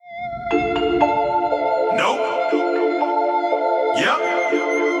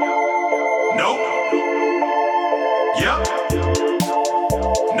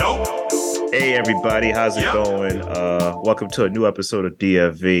everybody, how's it going? Welcome to a new episode of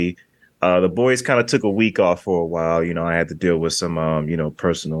DFV. The boys kind of took a week off for a while. You know, I had to deal with some,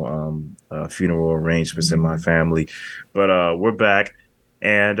 personal funeral arrangements in my family, but we're back.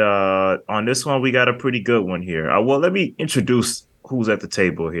 And on this one, we got a pretty good one here. Well, let me introduce who's at the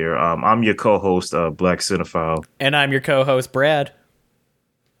table here. I'm your co-host, Black Cinephile. And I'm your co-host, Brad.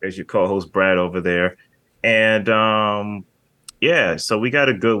 There's your co-host, Brad, over there. And yeah, so we got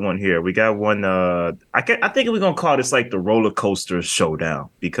a good one here. We got one. I think we're gonna call this like the roller coaster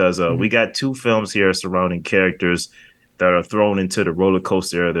showdown because we got two films here surrounding characters that are thrown into the roller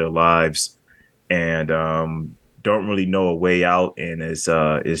coaster of their lives and don't really know a way out, and it's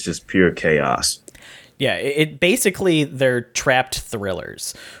just pure chaos. Yeah, it basically they're trapped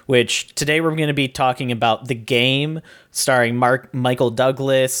thrillers, which today we're going to be talking about The Game, starring Michael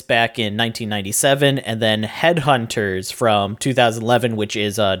Douglas back in 1997, and then Headhunters from 2011, which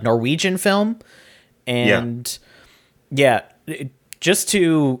is a Norwegian film. And just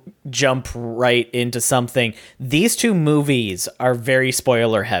to jump right into something, these two movies are very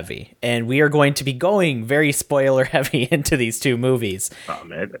spoiler heavy, and we are going to be going very spoiler heavy into these two movies. Oh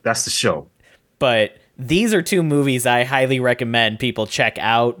man, that's the show. But these are two movies I highly recommend people check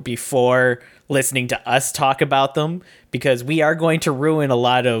out before listening to us talk about them, because we are going to ruin a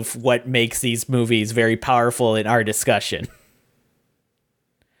lot of what makes these movies very powerful in our discussion.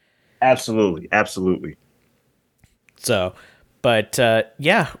 Absolutely. So, but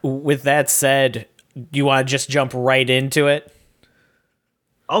with that said, you want to just jump right into it?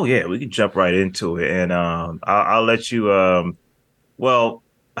 Oh yeah, we can jump right into it, and I'll let you. Well,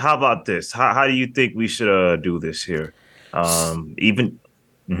 how about this? How do you think we should do this here?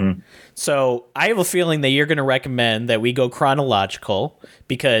 So I have a feeling that you're going to recommend that we go chronological,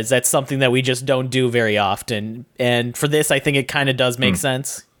 because that's something that we just don't do very often. And for this, I think it kind of does make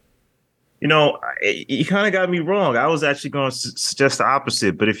sense. You know, you kind of got me wrong. I was actually going to suggest the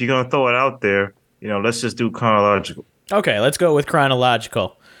opposite, but if you're going to throw it out there, let's just do chronological. Okay, let's go with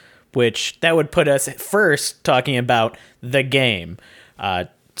chronological, which that would put us first talking about The Game.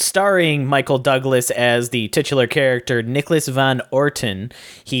 Starring Michael Douglas as the titular character Nicholas Van Orton,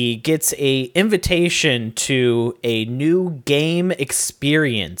 he gets a invitation to a new game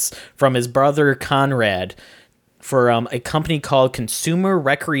experience from his brother Conrad for a company called Consumer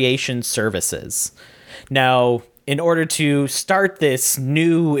Recreation Services. Now, in order to start this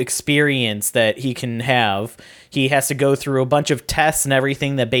new experience that he can have, he has to go through a bunch of tests and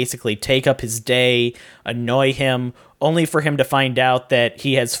everything that basically take up his day, annoy him, only for him to find out that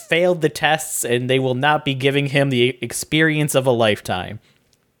he has failed the tests and they will not be giving him the experience of a lifetime.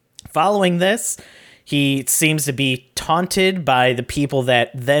 Following this, he seems to be taunted by the people that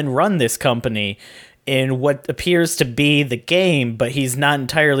then run this company in what appears to be the game, but he's not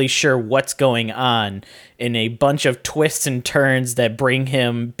entirely sure what's going on, in a bunch of twists and turns that bring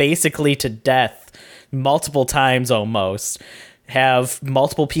him basically to death multiple times almost. Have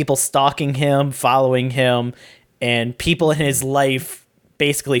multiple people stalking him, following him, and people in his life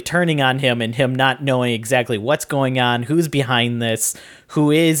basically turning on him and him not knowing exactly what's going on, who's behind this,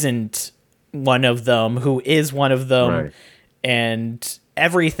 who isn't one of them, who is one of them, right. And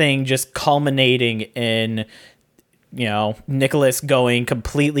everything just culminating in, Nicholas going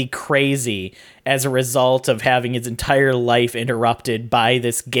completely crazy as a result of having his entire life interrupted by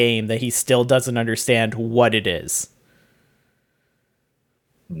this game that he still doesn't understand what it is.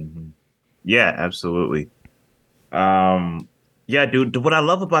 Mm-hmm. Yeah, absolutely. Yeah, dude, what I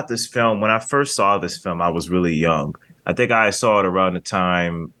love about this film, when I first saw this film, I was really young. I think I saw it around the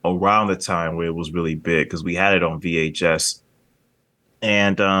time where it was really big, because we had it on VHS.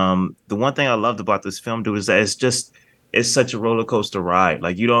 And the one thing I loved about this film, dude, is that it's such a roller coaster ride.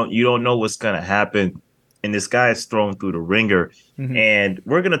 Like you don't know what's gonna happen, and this guy is thrown through the ringer. Mm-hmm. And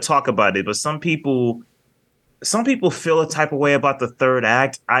we're gonna talk about it, but some people feel a type of way about the third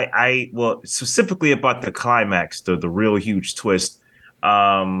act. Well, specifically about the climax, the real huge twist.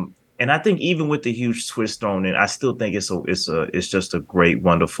 And I think even with the huge twist thrown in, I still think it's just a great,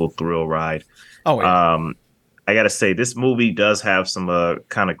 wonderful thrill ride. Oh, yeah. I gotta say, this movie does have some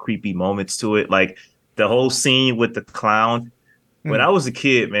kind of creepy moments to it, like the whole scene with the clown. When I was a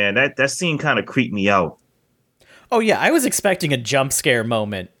kid, man, that scene kind of creeped me out. Oh, yeah, I was expecting a jump scare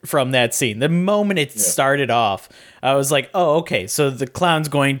moment from that scene. The moment it started off, I was like, oh, okay, so the clown's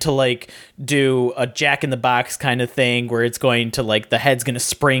going to, do a Jack-in-the-Box kind of thing where it's going to, the head's going to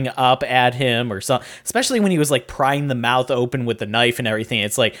spring up at him or something. Especially when he was, prying the mouth open with the knife and everything.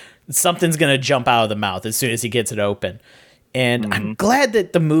 It's like something's going to jump out of the mouth as soon as he gets it open. And I'm glad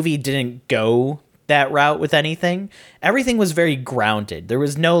that the movie didn't go that route with anything. Everything was very grounded. There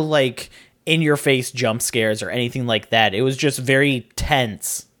was no, in-your-face jump scares or anything like that. It was just very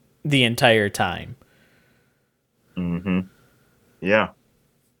tense the entire time. Mm-hmm. Yeah.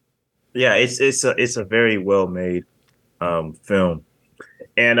 Yeah, it's a very well made film.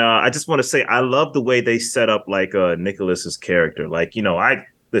 And I just want to say I love the way they set up like Nicholas's character. Like,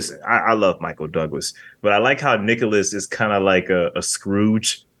 I love Michael Douglas, but I like how Nicholas is kind of like a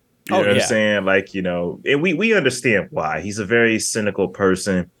Scrooge. You know what I'm saying? Like, and we understand why. He's a very cynical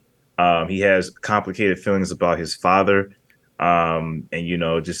person. He has complicated feelings about his father. And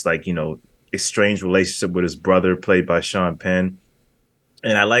just like, a strange relationship with his brother, played by Sean Penn.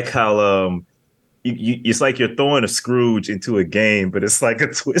 And I like how it's like you're throwing a Scrooge into a game, but it's like a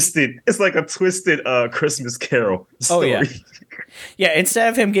twisted Christmas Carol story. Oh, yeah. Yeah, instead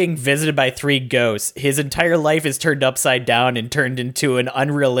of him getting visited by 3 ghosts, his entire life is turned upside down and turned into an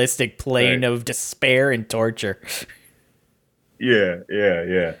unrealistic plane of despair and torture. Yeah.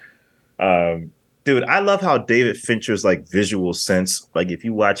 Dude, I love how David Fincher's like visual sense, like if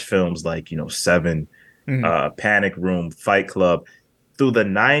you watch films like, Seven, Panic Room, Fight Club, through the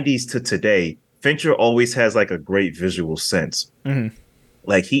 90s to today, Fincher always has like a great visual sense. Mm-hmm.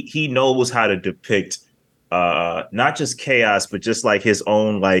 Like he knows how to depict not just chaos, but just like his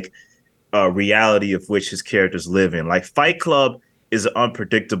own like reality of which his characters live in. Like Fight Club is an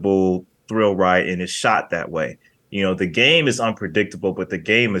unpredictable thrill ride and it's shot that way. The game is unpredictable, but the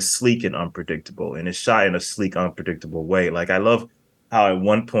game is sleek and unpredictable, and it's shot in a sleek, unpredictable way. Like I love how at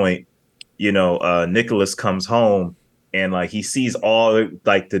one point, Nicholas comes home and like he sees all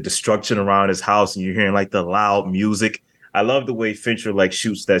like the destruction around his house, and you're hearing like the loud music. I love the way Fincher like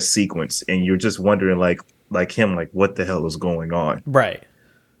shoots that sequence, and you're just wondering like what the hell is going on? Right.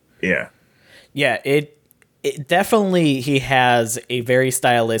 Yeah. Yeah, it definitely, he has a very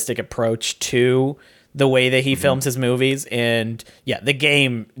stylistic approach to the way that he films his movies, and yeah, the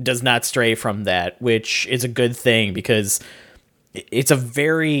game does not stray from that, which is a good thing because it's a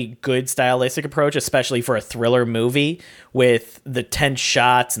very good stylistic approach, especially for a thriller movie, with the tense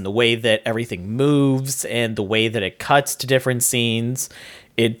shots and the way that everything moves and the way that it cuts to different scenes.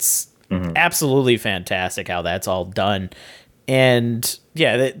 It's absolutely fantastic how that's all done. And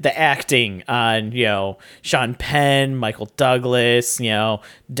yeah, the acting on, Sean Penn, Michael Douglas,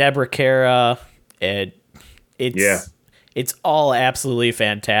 Deborah Cara, it's all absolutely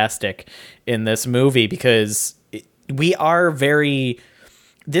fantastic in this movie because this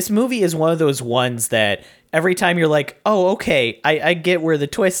movie is one of those ones that every time you're like, oh, okay, I get where the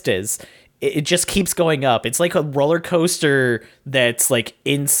twist is. It just keeps going up. It's like a roller coaster that's like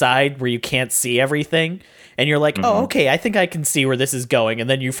inside where you can't see everything. And you're like, oh, okay, I think I can see where this is going. And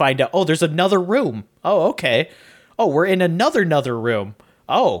then you find out, oh, there's another room. Oh, okay. Oh, we're in another room.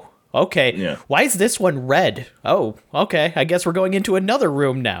 Oh, okay. Yeah. Why is this one red? Oh, okay. I guess we're going into another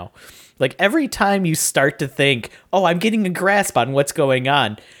room now. Like every time you start to think, oh, I'm getting a grasp on what's going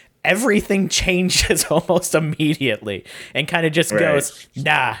on, everything changes almost immediately and kind of just goes,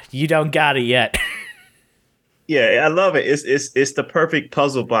 nah, you don't got it yet. Yeah, I love it. It's the perfect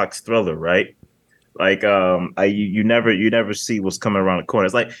puzzle box thriller, right? Like you never see what's coming around the corner.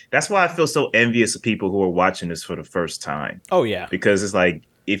 It's like that's why I feel so envious of people who are watching this for the first time. Oh yeah. Because it's like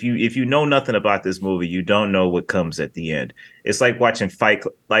if you know nothing about this movie, you don't know what comes at the end. It's like watching Fight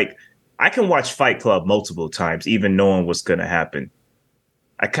Club. Like I can watch Fight Club multiple times, even knowing what's gonna happen.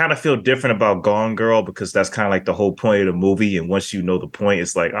 I kind of feel different about Gone Girl because that's kind of like the whole point of the movie. And once you know the point,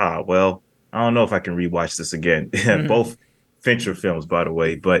 it's like, well, I don't know if I can rewatch this again. Both Fincher films, by the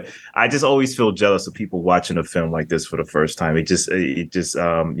way. But I just always feel jealous of people watching a film like this for the first time. It just it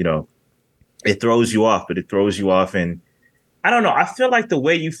throws you off, but it throws you off. And I don't know. I feel like the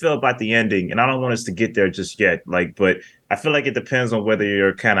way you feel about the ending, and I don't want us to get there just yet. But I feel like it depends on whether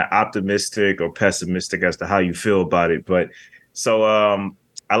you're kind of optimistic or pessimistic as to how you feel about it. But so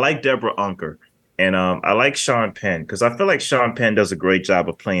I like Deborah Unker, and I like Sean Penn because I feel like Sean Penn does a great job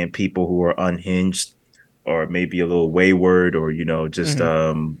of playing people who are unhinged or maybe a little wayward or, just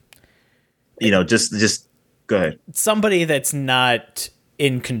go ahead. Somebody that's not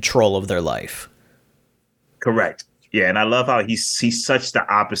in control of their life. Correct. Yeah, and I love how he's such the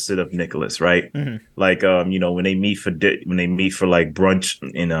opposite of Nicholas, right? Like when they meet for like brunch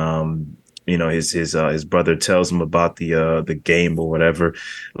and his brother tells him about the game or whatever.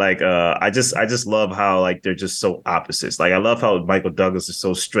 Like I just love how like they're just so opposites. Like I love how Michael Douglas is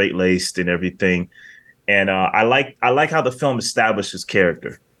so straight laced and everything, and I like how the film establishes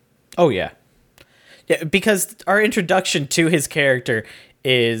character. Oh yeah, because our introduction to his character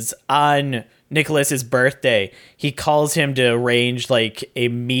is on Nicholas's birthday. He calls him to arrange like a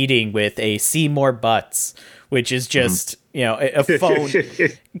meeting with a Seymour Butts, which is just a phone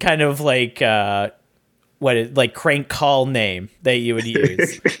kind of like like crank call name that you would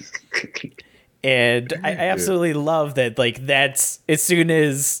use. And I absolutely love that. Like, that's as soon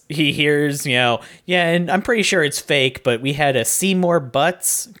as he hears, and I'm pretty sure it's fake, but we had a Seymour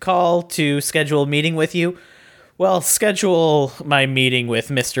Butts call to schedule a meeting with you. Well, schedule my meeting with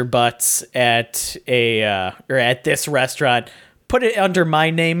Mr. Butts at or at this restaurant. Put it under my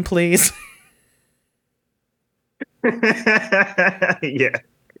name, please. Yeah.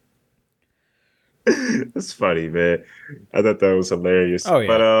 That's funny, man. I thought that was hilarious. Oh, yeah.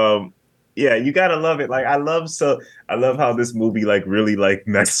 But yeah, you gotta love it. Like I love how this movie like really like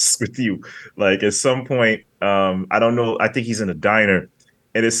messes with you. Like at some point, I don't know, I think he's in a diner,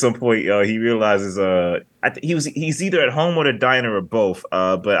 and at some point he realizes he's either at home or the diner or both.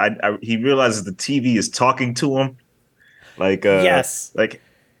 But he realizes the TV is talking to him. Like yes. Like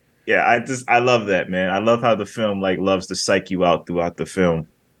yeah, I love that, man. I love how the film like loves to psych you out throughout the film.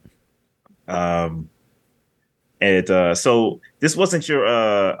 And so this wasn't your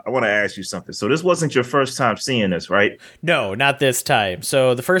I want to ask you something. So this wasn't your first time seeing this, right? No, not this time.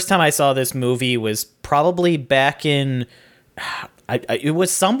 So the first time I saw this movie was probably back in it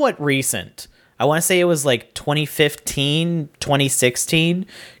was somewhat recent. I want to say it was like 2015, 2016,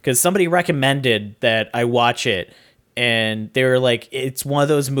 because somebody recommended that I watch it, and they were like, it's one of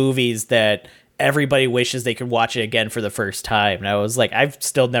those movies that everybody wishes they could watch it again for the first time. And I was like, I've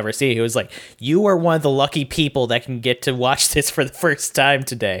still never seen it. He was like, you are one of the lucky people that can get to watch this for the first time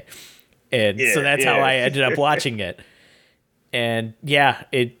today. And so that's how I ended up watching it. And yeah,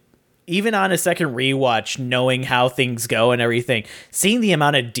 it even on a second rewatch, knowing how things go and everything, seeing the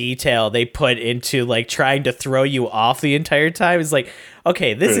amount of detail they put into like trying to throw you off the entire time is like,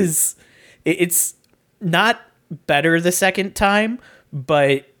 okay, this is, it's not better the second time,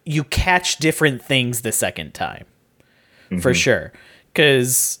 but you catch different things the second time, for sure.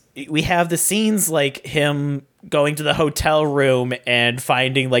 Because we have the scenes like him going to the hotel room and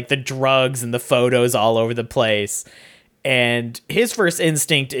finding like the drugs and the photos all over the place. And his first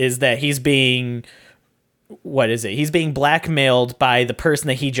instinct is that he's being, he's being blackmailed by the person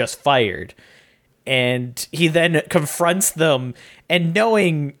that he just fired. And he then confronts them, and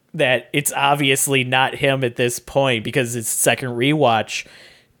knowing that it's obviously not him at this point because it's second rewatch,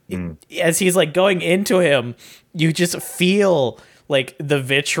 as he's like going into him, you just feel like the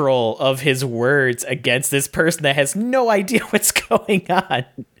vitriol of his words against this person that has no idea what's going on.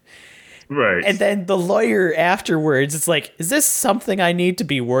 Right. And then the lawyer afterwards, it's like, is this something I need to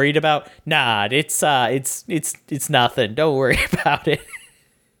be worried about? Nah, it's nothing. Don't worry about it.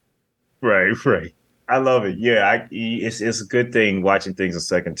 Right. I love it. Yeah, it's a good thing watching things a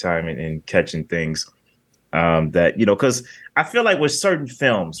second time and catching things that, because I feel like with certain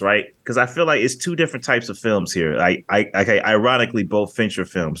films, right? Because I feel like it's two different types of films here. Ironically, both Fincher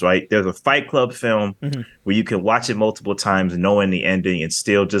films, right? There's a Fight Club film where you can watch it multiple times knowing the ending and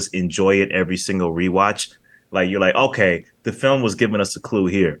still just enjoy it every single rewatch. Like you're like, okay, the film was giving us a clue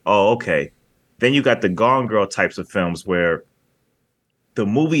here. Oh, okay. Then you got the Gone Girl types of films where the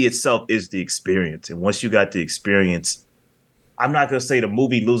movie itself is the experience. And once you got the experience, I'm not gonna say the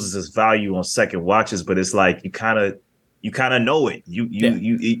movie loses its value on second watches, but it's like you kind of know it.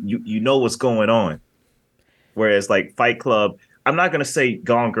 You know what's going on. Whereas like Fight Club, I'm not gonna say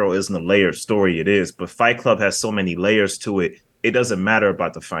Gone Girl isn't a layered story. It is, but Fight Club has so many layers to it. It doesn't matter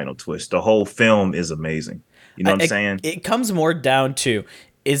about the final twist. The whole film is amazing. You know what I'm saying? It comes more down to,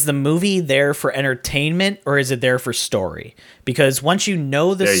 is the movie there for entertainment or is it there for story? Because once you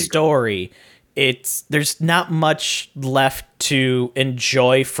know the story, there's not much left to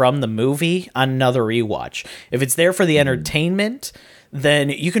enjoy from the movie on another rewatch. If it's there for the entertainment, then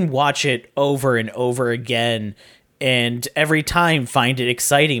you can watch it over and over again, and every time find it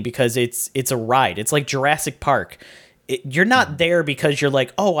exciting because it's a ride. It's like Jurassic Park. You're not there because you're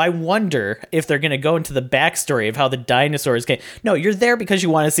like, oh, I wonder if they're going to go into the backstory of how the dinosaurs came. No, you're there because you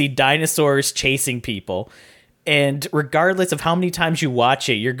want to see dinosaurs chasing people. And regardless of how many times you watch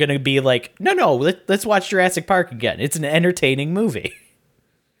it, you're going to be like, no, let's watch Jurassic Park again. It's an entertaining movie.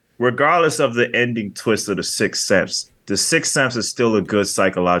 Regardless of the ending twist of The Sixth Sense, The Sixth Sense is still a good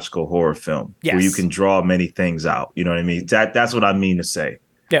psychological horror film where you can draw many things out. You know what I mean? That's what I mean to say.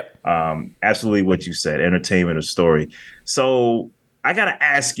 Yep. Absolutely what you said, entertainment or story. So I got to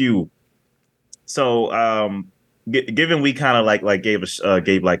ask you, so given we kind of like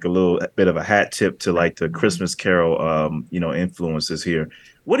gave like a little bit of a hat tip to like the Christmas Carol, influences here.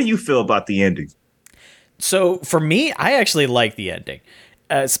 What do you feel about the ending? So for me, I actually like the ending,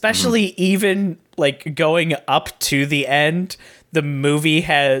 especially even like going up to the end. The movie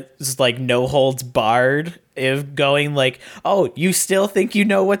has like no holds barred if going like, oh, you still think you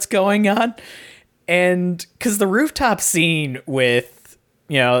know what's going on? And because the rooftop scene with,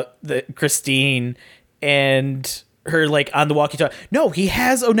 the Christine and her like on the walkie-talkie, no, he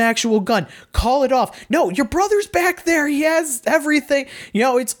has an actual gun, call it off, no, your brother's back there, he has everything,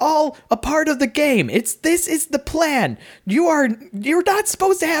 it's all a part of the game, this is the plan, you're not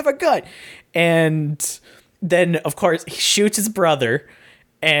supposed to have a gun. And then of course he shoots his brother,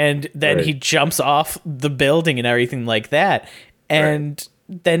 and then he jumps off the building and everything like that. And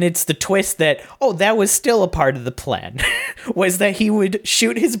then it's the twist that, oh, that was still a part of the plan, was that he would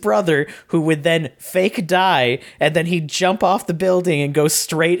shoot his brother, who would then fake die, and then he'd jump off the building and go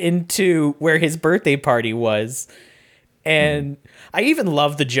straight into where his birthday party was. And I even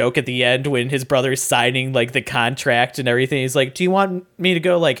love the joke at the end when his brother's signing like the contract and everything. He's like, do you want me to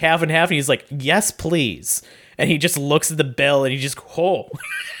go like half and half? And he's like, yes, please. And he just looks at the bill and he just, oh.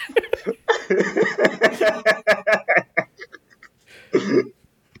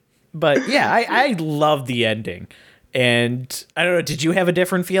 But yeah, I love the ending. And I don't know, did you have a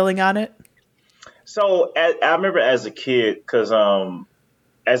different feeling on it? So I remember as a kid, because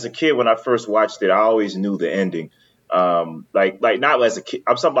as a kid when I first watched it, I always knew the ending. Like not as a kid.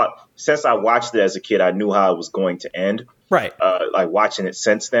 I'm talking about since I watched it as a kid, I knew how it was going to end. Right. Like watching it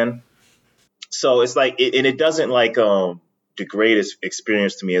since then. So it's like, it doesn't like the greatest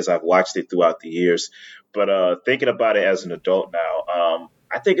experience to me as I've watched it throughout the years. But thinking about it as an adult now,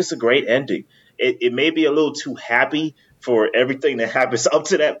 I think it's a great ending. It may be a little too happy for everything that happens up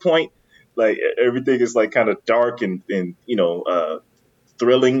to that point. Like everything is like kind of dark and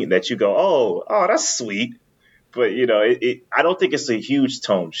thrilling that you go, oh, that's sweet. But I don't think it's a huge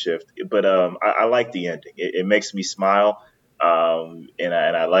tone shift. But I like the ending. It makes me smile, and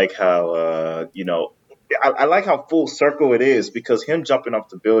I like how I like how full circle it is, because him jumping off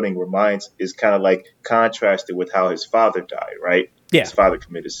the building is kind of like contrasted with how his father died, right? Yeah. His father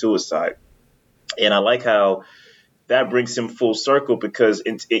committed suicide. And I like how that brings him full circle, because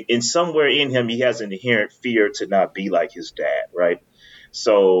in somewhere in him, he has an inherent fear to not be like his dad, right?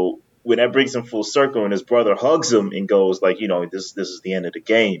 So when that brings him full circle and his brother hugs him and goes like, this is the end of the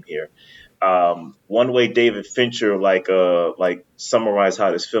game here. One way David Fincher like summarized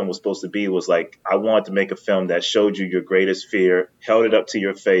how this film was supposed to be was like, I wanted to make a film that showed you your greatest fear, held it up to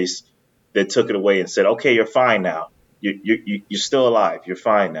your face, then took it away and said, okay, you're fine now. You're still alive. You're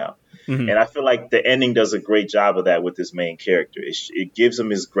fine now. Mm-hmm. And I feel like the ending does a great job of that with this main character. It gives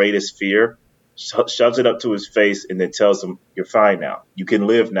him his greatest fear, shoves it up to his face, and then tells him, you're fine now. You can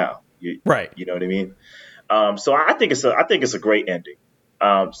live now. Right. You know what I mean? So I think it's a great ending.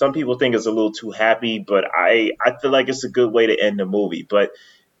 Some people think it's a little too happy, but I feel like it's a good way to end the movie. But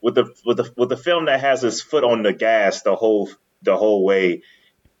with the film that has its foot on the gas the whole way,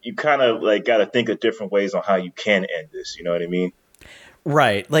 you kind of like got to think of different ways on how you can end this. You know what I mean?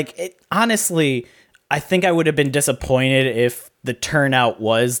 Right. Like, honestly, I think I would have been disappointed if the turnout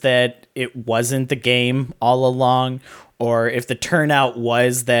was that it wasn't the game all along, or if the turnout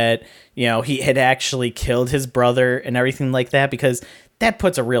was that, he had actually killed his brother and everything like that, because that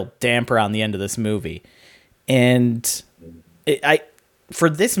puts a real damper on the end of this movie. And for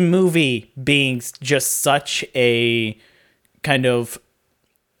this movie being just such a kind of,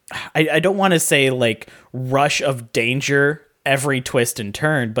 I don't want to say like rush of danger every twist and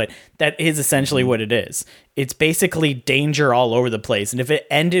turn, but that is essentially what it is. It's basically danger all over the place. And if it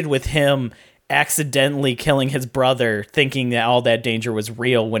ended with him accidentally killing his brother, thinking that all that danger was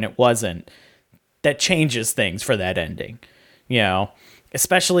real when it wasn't, that changes things for that ending,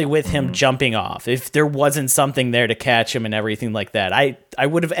 especially with him jumping off. If there wasn't something there to catch him and everything like that, I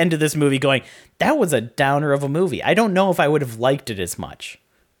would have ended this movie going, that was a downer of a movie. I don't know if I would have liked it as much.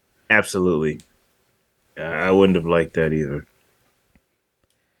 Absolutely. I wouldn't have liked that either.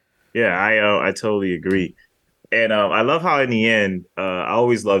 Yeah, I totally agree. And I love how in the end, I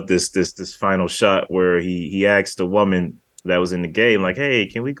always love this final shot where he asked the woman that was in the game, like, hey,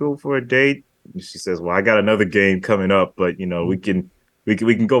 can we go for a date? And she says, well, I got another game coming up, but we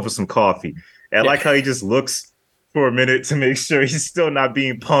can go for some coffee. And I like how he just looks for a minute to make sure he's still not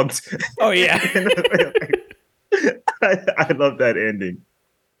being punked. Oh yeah. I love that ending.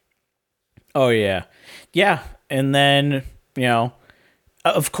 Oh yeah. Yeah. And then,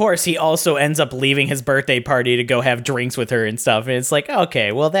 of course, he also ends up leaving his birthday party to go have drinks with her and stuff. And it's like,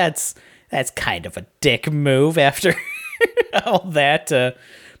 okay, well, that's kind of a dick move after all that.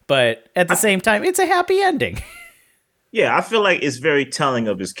 But at the same time, it's a happy ending. Yeah, I feel like it's very telling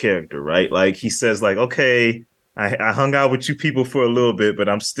of his character, right? Like he says, like, okay, I hung out with you people for a little bit, but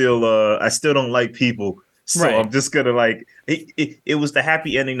I still don't like people. So Right. I'm just gonna like it was the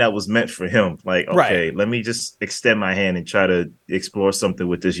happy ending that was meant for him. Like, Right. okay, let me just extend my hand and try to explore something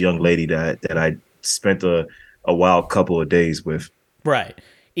with this young lady that I spent a wild couple of days with. Right.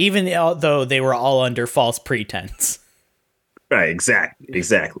 Even though they were all under false pretense. Right,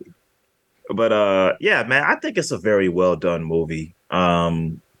 exactly. But yeah, man, I think it's a very well done movie.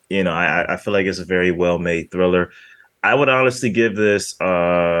 I feel like it's a very well made thriller. I would honestly give this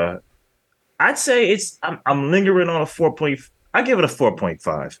I'd say I'm lingering on a 4. I give it a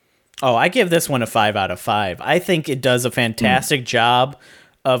 4.5. Oh, I give this one a 5 out of 5. I think it does a Mm, fantastic job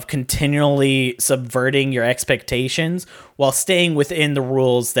of continually subverting your expectations while staying within the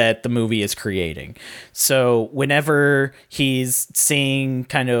rules that the movie is creating. So, whenever he's seeing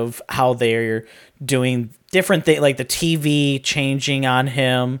kind of how they're doing different things, like the TV changing on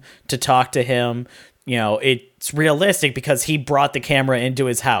him to talk to him, it's realistic because he brought the camera into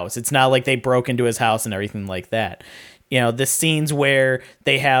his house. It's not like they broke into his house and everything like that. The scenes where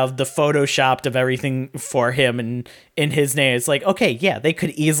they have the photoshopped of everything for him and in his name, it's like, okay, yeah, they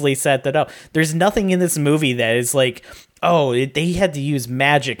could easily set that up. There's nothing in this movie that is like, oh, they had to use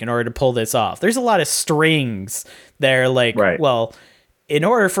magic in order to pull this off. There's a lot of strings that are like, right. well, in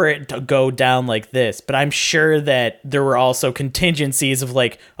order for it to go down like this, but I'm sure that there were also contingencies of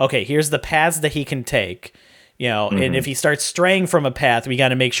like, okay, here's the paths that he can take, and if Hmm. he starts straying from a path, we got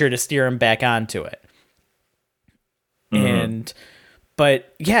to make sure to steer him back onto it. Hmm. And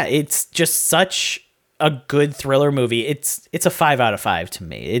but yeah, it's just such a good thriller movie. It's a 5 out of 5 to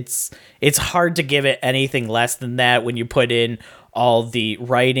me. It's hard to give it anything less than that when you put in all the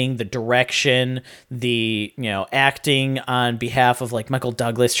writing, the direction, the acting on behalf of like Michael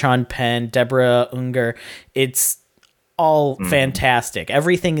Douglas, Sean Penn, Deborah Unger. It's all Hmm. fantastic.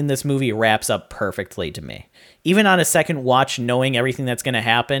 Everything in this movie wraps up perfectly to me. Even on a second watch, knowing everything that's going to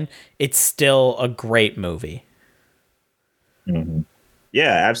happen, it's still a great movie. Hmm.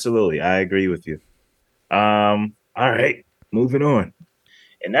 Yeah, absolutely. I agree with you. All right, moving on.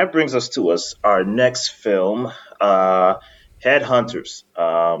 And that brings us to our next film, Headhunters,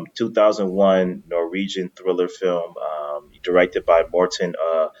 2001 Norwegian thriller film, directed by Morten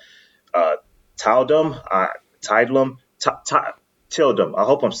uh, Tyldum, Tyldum, Tyldum. I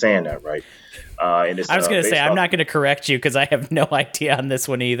hope I'm saying that right. And it's I was going to say, based I'm off. not going to correct you because I have no idea on this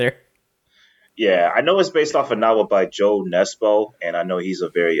one either. Yeah, I know it's based off a novel by Joe Nesbo, and I know he's a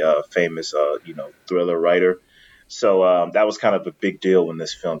very famous, thriller writer. So that was kind of a big deal when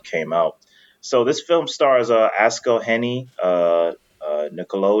this film came out. So this film stars Asko Henny,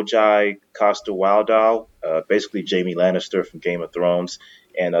 Nikolaj Coster-Waldau, basically Jamie Lannister from Game of Thrones,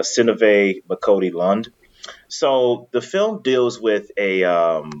 and Synnøve Makodi Lund. So the film deals with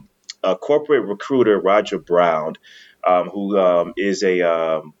a corporate recruiter, Roger Brown, who is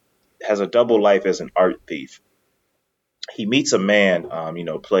a has a double life as an art thief. He meets a man,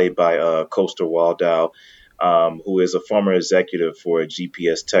 played by Coaster Waldau, who is a former executive for a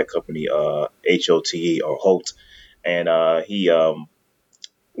GPS tech company, HOTE or Holt, and he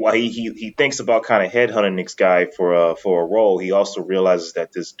while he thinks about kind of headhunting this guy for a role, he also realizes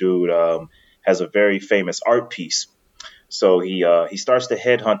that this dude has a very famous art piece. So he starts to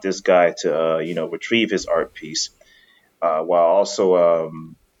headhunt this guy to retrieve his art piece, while also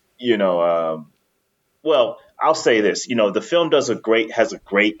you know well, I'll say this. The film has a great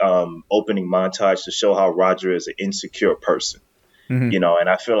opening montage to show how Roger is an insecure person. Mm-hmm. And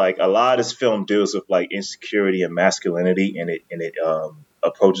I feel like a lot of this film deals with like insecurity and masculinity, and it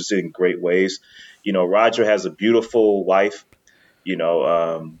approaches it in great ways. Roger has a beautiful wife. You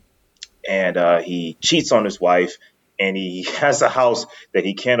know, and he cheats on his wife, and he has a house that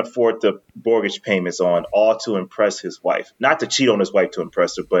he can't afford the mortgage payments on, all to impress his wife. Not to cheat on his wife to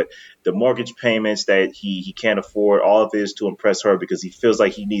impress her, but the mortgage payments that he can't afford, all of it is to impress her because he feels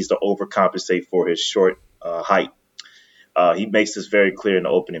like he needs to overcompensate for his short height. He makes this very clear in the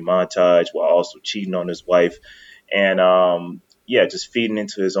opening montage while also cheating on his wife, and yeah, just feeding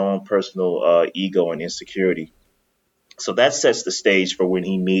into his own personal ego and insecurity. So that sets the stage for when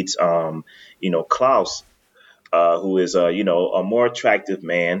he meets, Klaus, who is, a more attractive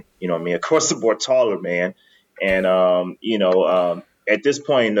man. Of course, a more taller man, and at this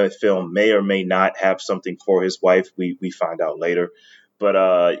point in the film, may or may not have something for his wife. We find out later,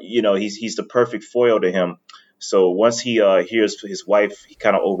 but he's the perfect foil to him. So once he hears his wife, he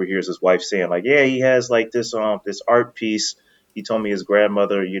kind of overhears his wife saying like, "Yeah, he has like this art piece. He told me his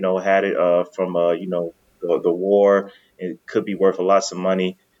grandmother, had it from the war. It could be worth a lots of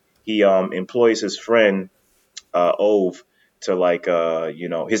money." He employs his friend Ove to like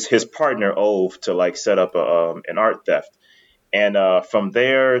his partner Ove to like set up an art theft. And from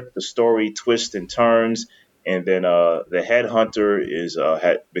there, the story twists and turns, and then the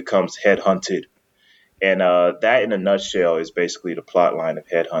headhunter becomes headhunted, and that, in a nutshell, is basically the plot line of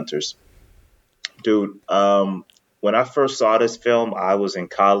Headhunters. Dude, when I first saw this film, I was in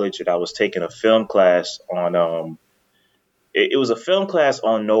college and I was taking a film class on. It was a film class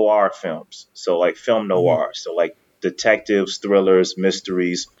on noir films, so like film Mhm. noir, so like detectives, thrillers,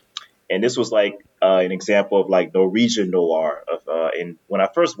 mysteries, and this was like an example of like Norwegian noir. And when I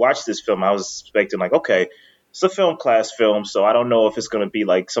first watched this film, I was expecting like, okay, it's a film class film, so I don't know if it's going to be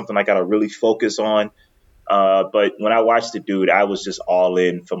like something I got to really focus on. But when I watched it, dude, I was just all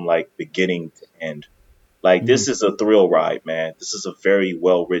in from like beginning to end. Like Mhm. this is a thrill ride, man. This is a very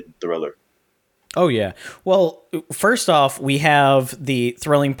well written thriller. Oh yeah. Well, first off, we have the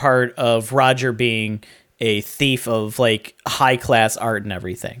thrilling part of Roger being a thief of like high class art and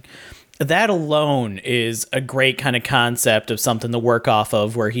everything. That alone is a great kind of concept of something to work off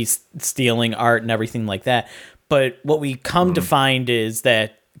of, where he's stealing art and everything like that. But what we come to Mm, find is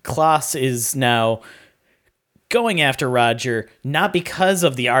that Klaus is now going after Roger, not because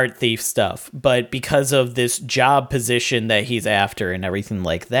of the art thief stuff, but because of this job position that he's after and everything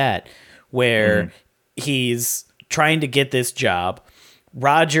like that, where mm, he's trying to get this job.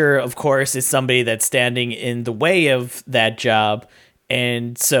 Roger, of course, is somebody that's standing in the way of that job.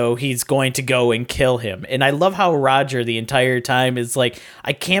 And so he's going to go and kill him. And I love how Roger the entire time is like,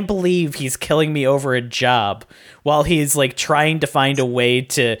 I can't believe he's killing me over a job, while he's like trying to find a way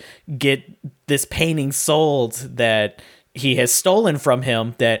to get this painting sold that he has stolen from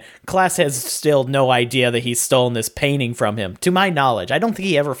him, that Klaus has still no idea that he's stolen this painting from him. To my knowledge, I don't think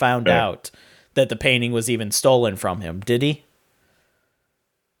he ever found okay. out that the painting was even stolen from him. Did he?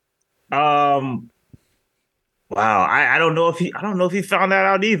 Um. Wow. I don't know if he found that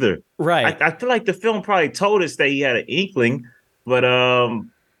out either. Right. I feel like the film probably told us that he had an inkling, but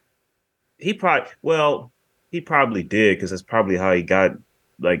he probably did, because that's probably how he got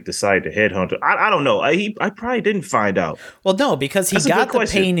like decided to headhunter. I don't know. I probably didn't find out. Well, no, because he That's a good got the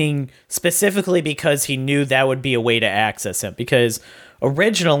question. painting specifically because he knew that would be a way to access him. Because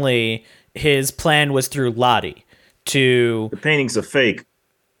originally his plan was through Lottie to. The painting's a fake.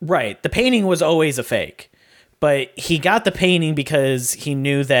 Right, the painting was always a fake, but he got the painting because he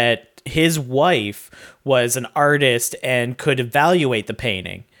knew that his wife was an artist and could evaluate the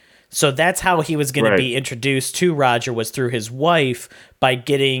painting. So that's how he was going to Right. be introduced to Roger, was through his wife, by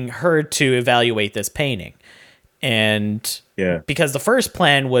getting her to evaluate this painting. And Yeah. because the first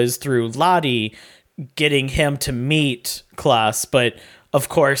plan was through Lottie getting him to meet Klaus, but of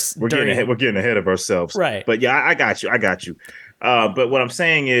course We're getting ahead of ourselves. Right. But yeah, I got you. I got you. But what I'm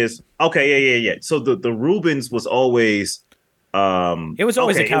saying is, okay, yeah. So the Rubens was always It was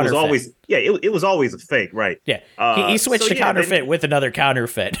always a it was counterfeit. always it was always a fake, right? Yeah, he switched So to yeah, counterfeit with another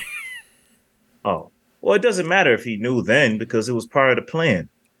counterfeit. oh, well, it doesn't matter if he knew then, because it was part of the plan.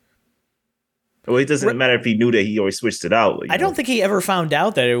 Well, it doesn't matter if he knew that he always switched it out. I don't think he ever found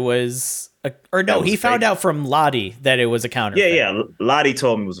out that it was, or no, That was he found fake. out from Lottie that it was a counterfeit. Yeah. Lottie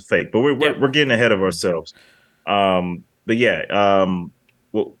told me it was a fake, but Yeah. we're getting ahead of ourselves. But yeah,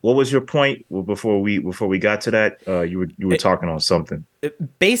 what was your point before we got to that? You were talking on something.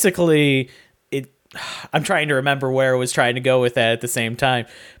 Basically, it. I'm trying to remember where I was trying to go with that at the same time,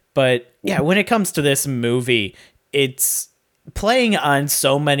 but yeah, when it comes to this movie, it's playing on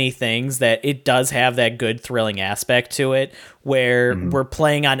so many things that it does have that good thrilling aspect to it, where Mhm. we're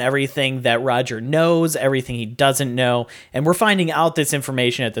playing on everything that Roger knows, everything he doesn't know, and we're finding out this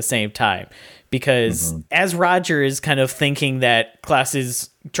information at the same time. Because as Roger is kind of thinking that Klaus is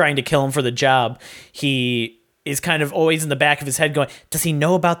trying to kill him for the job, he is kind of always in the back of his head going, does he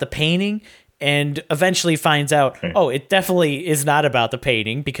know about the painting? And eventually finds out, oh, it definitely is not about the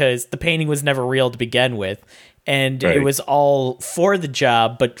painting, because the painting was never real to begin with. And it Right. was all for the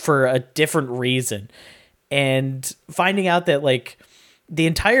job, but for a different reason. And finding out that, like, the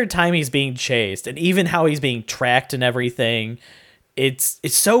entire time he's being chased, and even how he's being tracked and everything, it's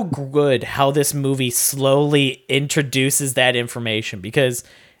so good how this movie slowly introduces that information. Because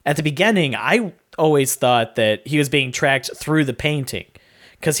at the beginning, I always thought that he was being tracked through the painting,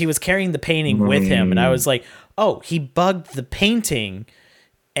 because he was carrying the painting with him, and I was like, oh, he bugged the painting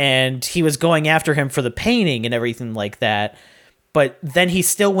and he was going after him for the painting and everything like that. But then he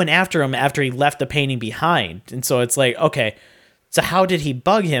still went after him after he left the painting behind. And so it's like, okay, so how did he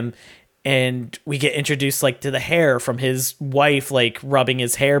bug him? And we get introduced like to the hair from his wife, like rubbing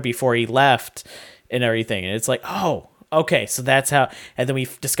his hair before he left and everything. And it's like, oh, okay, so that's how. And then we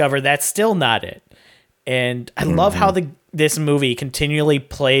discover that's still not it. And I love how this movie continually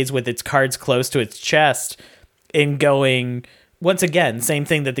plays with its cards close to its chest in going, once again, same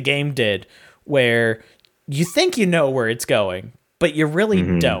thing that the game did, where you think you know where it's going, but you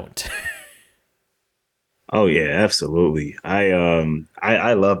really don't. Oh yeah, absolutely.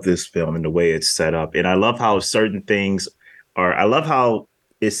 I love this film and the way it's set up, and I love how certain things are. I love how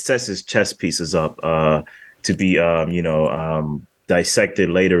it sets its chess pieces up to be dissected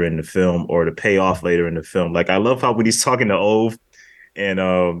later in the film or to pay off later in the film. Like I love how when he's talking to Ove and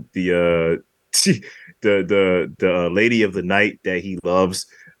the lady of the night that he loves.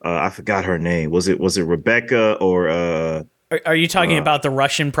 I forgot her name. Was it Rebecca or Are you talking about the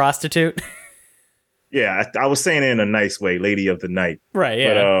Russian prostitute? Yeah, I was saying it in a nice way, lady of the night. Right,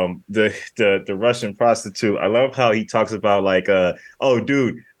 yeah. But the Russian prostitute, I love how he talks about like, oh,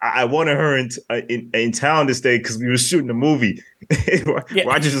 dude, I wanted her in town this day because we were shooting a movie. Yeah.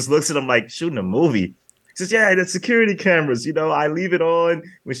 Roger just looks at him like, shooting a movie. He says, yeah, the security cameras, I leave it on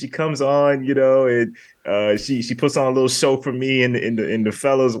when she comes on, and she puts on a little show for me and the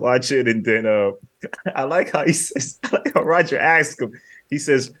fellas watch it. And then I like how he says, I like how Roger asks him, he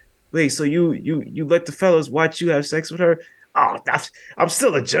says, wait, so you let the fellas watch you have sex with her? Oh, I'm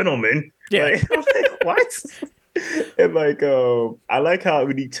still a gentleman. Yeah. Like, I'm like, what? And like, I like how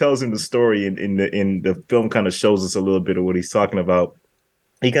when he tells him the story in the film, kind of shows us a little bit of what he's talking about.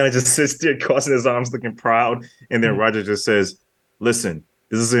 He kind of just sits there, crossing his arms, looking proud, and then Roger just says, "Listen,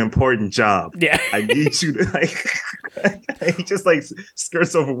 this is an important job. Yeah, I need you to like." He just like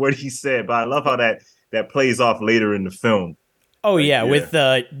skirts over what he said, but I love how that plays off later in the film. Oh yeah, with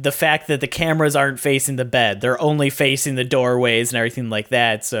the fact that the cameras aren't facing the bed, they're only facing the doorways and everything like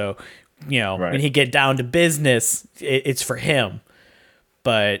that. So, when he get down to business, it's for him.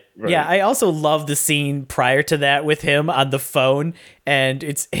 But yeah, I also love the scene prior to that with him on the phone, and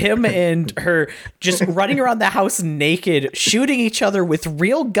it's him and her just running around the house naked, shooting each other with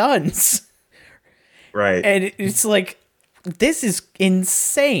real guns. Right. And it's like, this is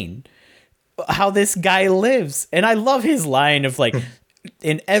insane how this guy lives. And I love his line of like,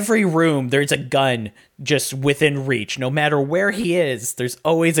 in every room there's a gun just within reach. No matter where he is, there's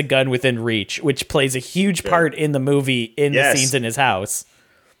always a gun within reach, which plays a huge part in the movie in the scenes in his house.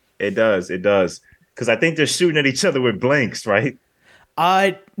 It does because I think they're shooting at each other with blanks, right?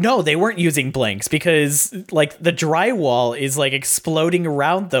 No, they weren't using blanks because like the drywall is like exploding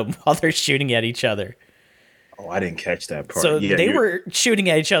around them while they're shooting at each other. Oh, I didn't catch that part. So they were shooting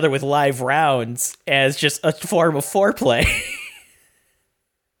at each other with live rounds as just a form of foreplay.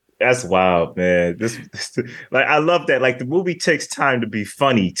 That's wild, man. This like I love that. Like the movie takes time to be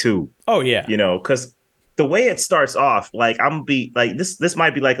funny too. Oh yeah, because the way it starts off, like this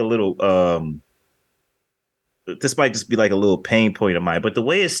might be like a little this might just be like a little pain point of mine. But the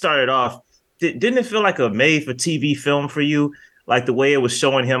way it started off, didn't it feel like a made for TV film for you? Like the way it was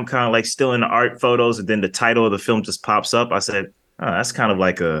showing him kind of like still in the art photos, and then the title of the film just pops up. I said, oh, that's kind of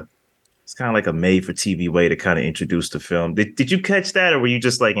like a made for TV way to kind of introduce the film. Did you catch that, or were you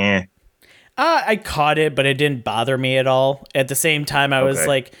just like, eh? I caught it, but it didn't bother me at all. At the same time, I was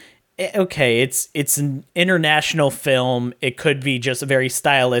like, okay, it's an international film. It could be just a very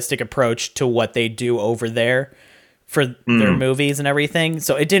stylistic approach to what they do over there for their movies and everything.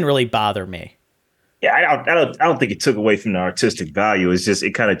 So it didn't really bother me. Yeah, I don't think it took away from the artistic value. It's just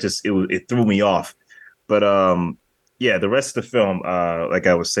it threw me off. But yeah, the rest of the film, like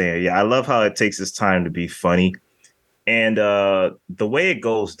I was saying, I love how it takes its time to be funny, and the way it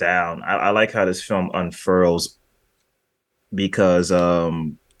goes down. I like how this film unfurls because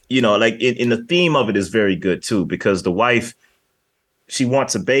like in the theme of it is very good too, because the wife, she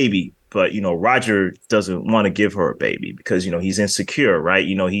wants a baby, but Roger doesn't want to give her a baby because he's insecure, right?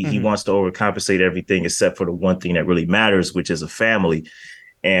 He wants to overcompensate everything except for the one thing that really matters, which is a family.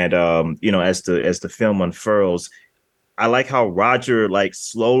 And as the film unfurls, I like how Roger like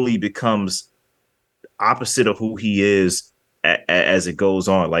slowly becomes opposite of who he is as it goes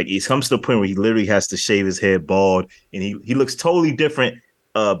on. Like it comes to the point where he literally has to shave his head bald, and he looks totally different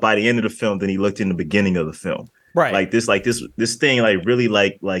by the end of the film than he looked in the beginning of the film. Right. Like this thing like really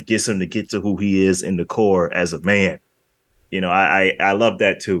like gets him to get to who he is in the core as a man. I love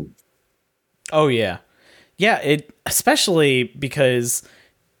that too. Oh yeah. Yeah, it especially because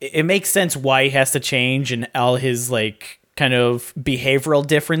it makes sense why he has to change and all his like kind of behavioral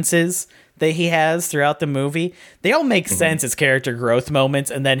differences that he has throughout the movie. They all make sense as character growth moments,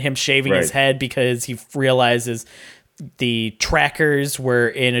 and then him shaving his head because he realizes the trackers were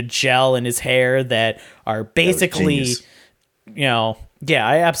in a gel in his hair that are basically, I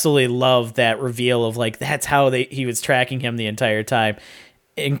absolutely love that reveal of like, that's how he was tracking him the entire time,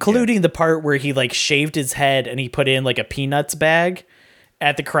 including the part where he like shaved his head and he put in like a peanuts bag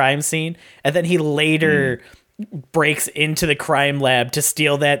at the crime scene. And then he later breaks into the crime lab to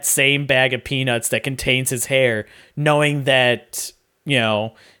steal that same bag of peanuts that contains his hair, knowing that,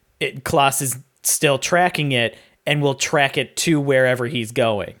 Klaus is still tracking it and will track it to wherever he's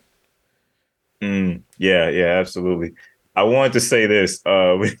going. Yeah, absolutely. I wanted to say this.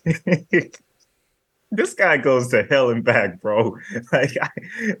 This guy goes to hell and back, bro. Like,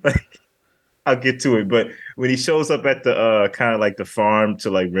 I'll get to it. But when he shows up at the kind of like the farm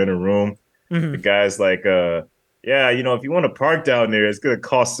to like rent a room, the guy's like, yeah, if you want to park down there, it's gonna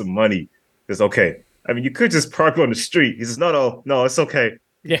cost some money. He says, okay. I mean, you could just park on the street. He says, no, it's okay.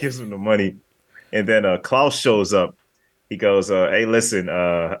 He gives him the money. And then Klaus shows up. He goes, hey, listen,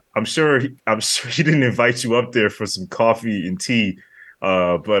 I'm sure he didn't invite you up there for some coffee and tea.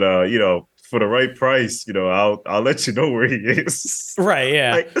 But for the right price, I'll let you know where he is. Right,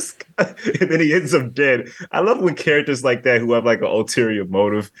 yeah. Like, this guy, and then he ends up dead. I love when characters like that who have like an ulterior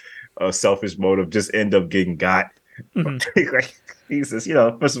motive, a selfish motive, just end up getting got. Like, he says,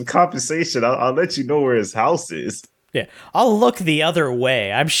 for some compensation, I'll let you know where his house is. Yeah, I'll look the other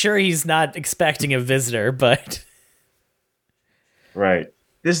way. I'm sure he's not expecting a visitor, but... Right.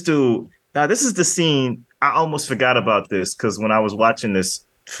 This dude, now this is the scene, I almost forgot about this, because when I was watching this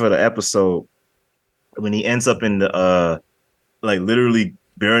for the episode, when he ends up in the, like, literally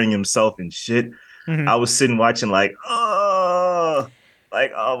burying himself in shit, I was sitting watching like, oh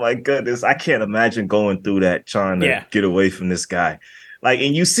my goodness, I can't imagine going through that, trying to get away from this guy. Like,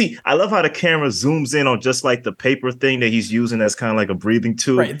 and you see, I love how the camera zooms in on just like the paper thing that he's using as kind of like a breathing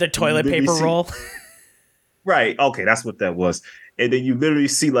tube. Right, the toilet paper roll. Right, okay, that's what that was. And then you literally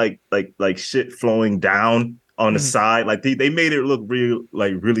see like shit flowing down on the side. Like they made it look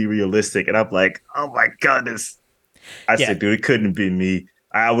really realistic. And I'm like, oh my goodness. I said, dude, it couldn't have been me.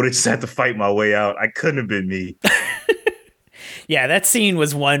 I would have just had to fight my way out. I couldn't have been me. Yeah, that scene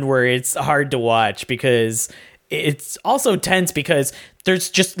was one where it's hard to watch because it's also tense because there's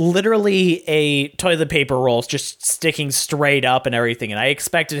just literally a toilet paper roll just sticking straight up and everything. And I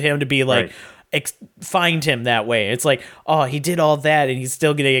expected him to be like, find him that way. It's like, oh, he did all that and he's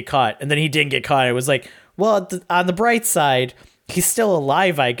still gonna get caught. And then he didn't get caught. It was like, well, on the bright side, he's still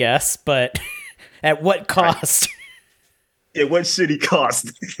alive, I guess. But at what cost? Yeah, what should he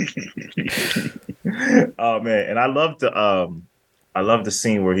cost? Oh man, and I love the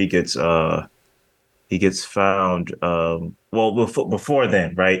scene where he gets found. Well, before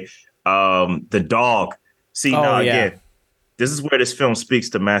then, right? The dog. See, again, this is where this film speaks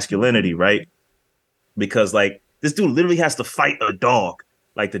to masculinity, right? Because like this dude literally has to fight a dog.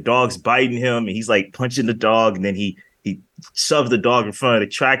 Like the dog's biting him, and he's like punching the dog, and then he shoves the dog in front of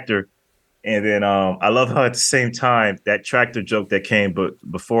the tractor. And then I love how at the same time that tractor joke that came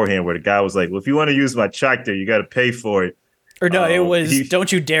beforehand, where the guy was like, "Well, if you want to use my tractor, you got to pay for it." Or no, it was,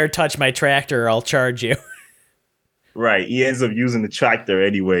 "Don't you dare touch my tractor, or I'll charge you." Right. He ends up using the tractor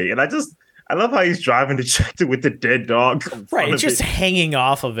anyway, and I love how he's driving the tractor with the dead dog. Right, it's just hanging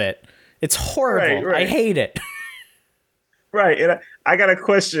off of it. It's horrible. Right. I hate it. Right, and I got a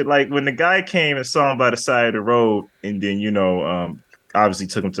question. Like when the guy came and saw him by the side of the road, and then obviously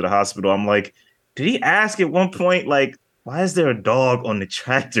took him to the hospital. I'm like, did he ask at one point, like, why is there a dog on the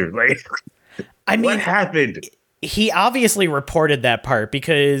tractor? Like, I mean, what happened? He obviously reported that part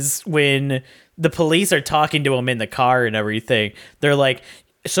because when the police are talking to him in the car and everything, they're like,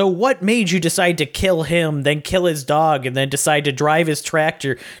 so what made you decide to kill him, then kill his dog, and then decide to drive his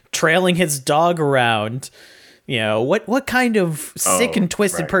tractor, trailing his dog around? What kind of sick and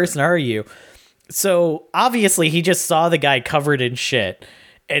twisted person are you? So obviously he just saw the guy covered in shit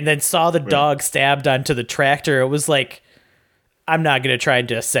and then saw the dog stabbed onto the tractor. It was like, I'm not going to try and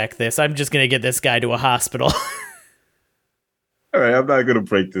dissect this. I'm just going to get this guy to a hospital. All right, I'm not going to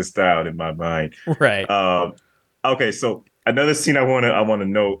break this down in my mind. Right. Okay, so another scene I want to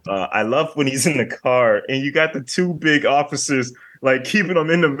note. I love when he's in the car and you got the two big officers like keeping him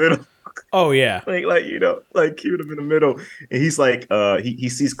in the middle. Oh yeah, like keeping him in the middle, and he's like, he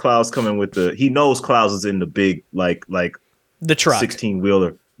sees Klaus coming with he knows Klaus is in the big like the truck,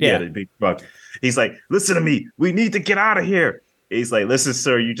 16-wheeler, the big truck. He's like, listen to me, we need to get out of here. He's like, listen,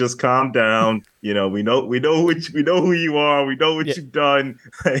 sir, you just calm down. We know who you are, we know what you've done.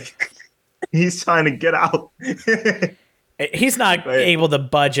 Like, he's trying to get out. He's not able to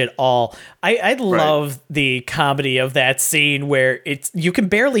budge at all. I love the comedy of that scene where you can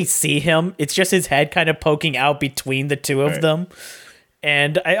barely see him. It's just his head kind of poking out between the two of them.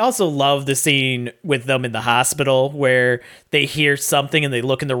 And I also love the scene with them in the hospital where they hear something and they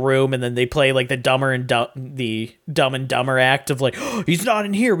look in the room and then they play like the Dumb and Dumber act of like, oh, he's not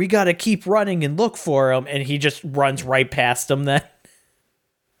in here. We got to keep running and look for him. And he just runs right past them then.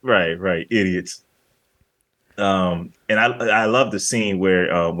 Right. Idiots. And I love the scene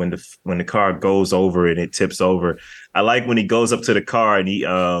where when the car goes over and it tips over. I like when he goes up to the car and he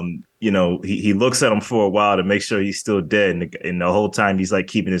looks at him for a while to make sure he's still dead, and the whole time he's like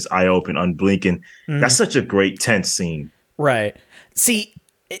keeping his eye open, unblinking. That's such a great tense scene. Right. See,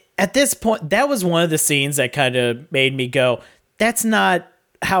 at this point, that was one of the scenes that kind of made me go, that's not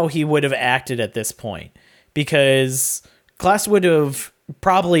how he would have acted at this point. Because Glass would have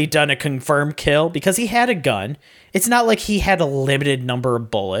probably done a confirmed kill because he had a gun. It's not like he had a limited number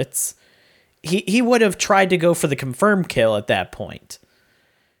of bullets. He would have tried to go for the confirmed kill at that point.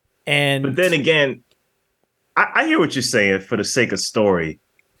 But then again, I hear what you're saying for the sake of story.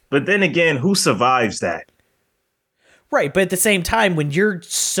 But then again, who survives that? Right, but at the same time, when you're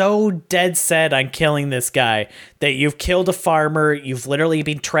so dead set on killing this guy that you've killed a farmer, you've literally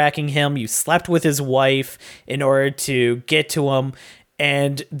been tracking him, you slept with his wife in order to get to him,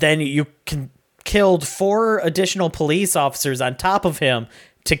 and then you killed 4 additional police officers on top of him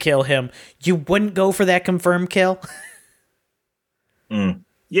to kill him, you wouldn't go for that confirmed kill?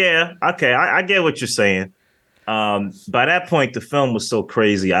 Yeah, okay, I get what you're saying. By that point, the film was so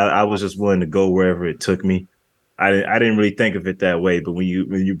crazy, I was just willing to go wherever it took me. I didn't really think of it that way, but when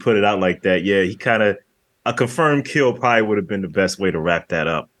you put it out like that, yeah, he kind of a confirmed kill probably would have been the best way to wrap that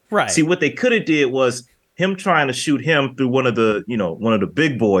up. Right. See, what they could have did was him trying to shoot him through one of the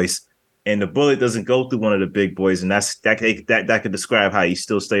big boys, and the bullet doesn't go through one of the big boys, and that could describe how he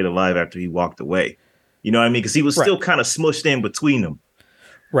still stayed alive after he walked away. You know what I mean? Because he was still kind of smushed in between them.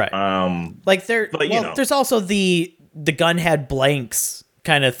 Right. There's also the gun had blanks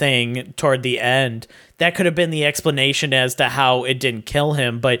kind of thing toward the end. That could have been the explanation as to how it didn't kill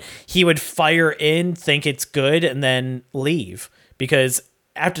him, but he would fire in, think it's good, and then leave. Because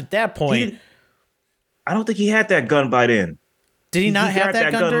after that point... I don't think he had that gun by then. Did he not have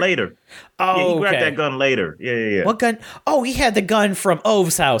that gun later? Oh, yeah, he grabbed that gun later. Yeah. What gun? Oh, he had the gun from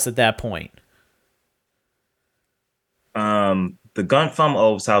Ove's house at that point. The gun from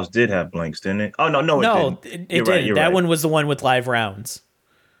Ove's house did have blanks, didn't it? Oh, no, it didn't. It didn't. That one was the one with live rounds.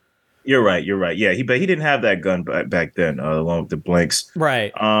 You're right. Yeah, he didn't have that gun back then, the one with the blanks.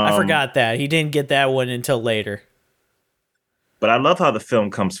 Right. I forgot that. He didn't get that one until later. But I love how the film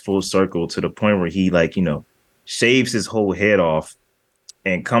comes full circle to the point where he, shaves his whole head off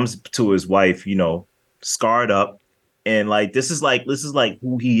and comes to his wife, scarred up. And this is like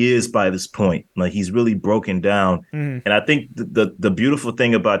who he is by this point. Like, he's really broken down. And I think the beautiful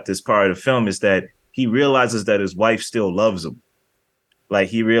thing about this part of the film is that he realizes that his wife still loves him. Like,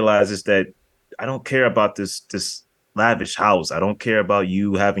 he realizes that I don't care about this lavish house. I don't care about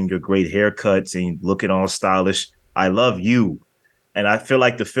you having your great haircuts and looking all stylish. I love you. And I feel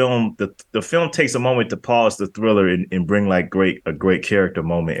like the film takes a moment to pause the thriller and bring a great character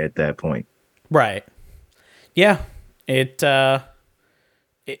moment at that point. Right. Yeah. It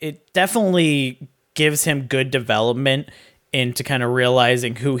definitely gives him good development into kind of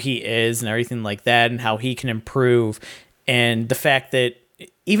realizing who he is and everything like that and how he can improve. And the fact that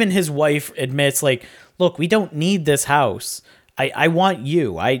even his wife admits, look, we don't need this house. I want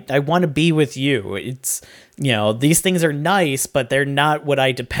you. I want to be with you. It's, these things are nice, but they're not what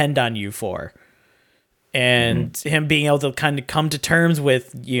I depend on you for. And him being able to kind of come to terms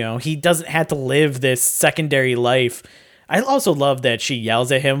with, he doesn't have to live this secondary life. I also love that she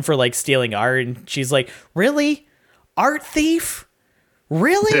yells at him for stealing art, and she's like, "Really? Art thief?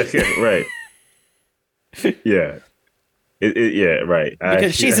 Really?" Right. Yeah. Yeah, right.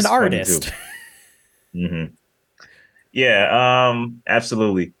 Because she's an artist. Yeah,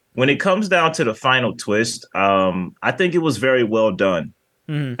 absolutely. When it comes down to the final twist, I think it was very well done.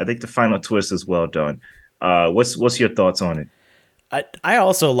 I think the final twist is well done. What's your thoughts on it? I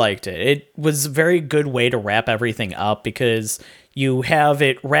also liked it. It was a very good way to wrap everything up because you have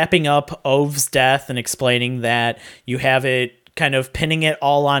it wrapping up Ove's death and explaining that. You have it kind of pinning it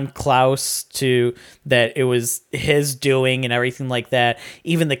all on Klaus to that it was his doing and everything like that.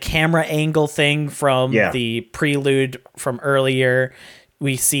 Even the camera angle thing from the prelude from earlier,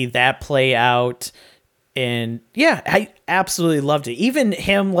 we see that play out. And yeah, I absolutely loved it. Even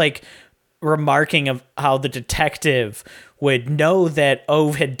him remarking of how the detective would know that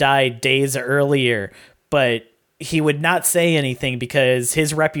Ove had died days earlier, but he would not say anything because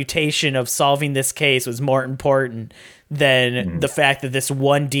his reputation of solving this case was more important than the fact that this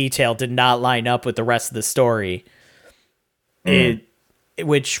one detail did not line up with the rest of the story.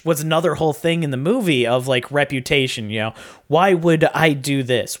 Which was another whole thing in the movie of reputation, why would I do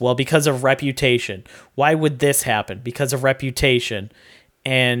this? Well, because of reputation. Why would this happen? Because of reputation.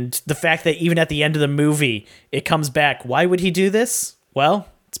 And the fact that even at the end of the movie, it comes back. Why would he do this? Well,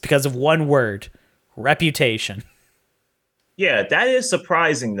 it's because of one word: Reputation. Yeah, that is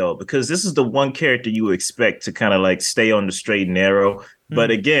surprising though, because this is the one character you would expect to kind of like stay on the straight and narrow. But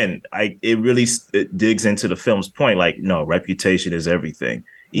Mm. again, it digs into the film's point. Like, no, reputation is everything.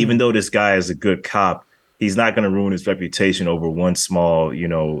 Even Mm. though this guy is a good cop, he's not going to ruin his reputation over one small,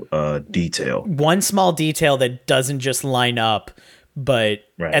 detail. One small detail that doesn't just line up, but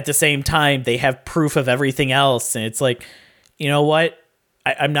Right. at the same time, they have proof of everything else. And it's like, you know what?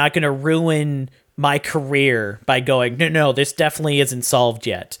 I'm not going to ruin my career by going, no, this definitely isn't solved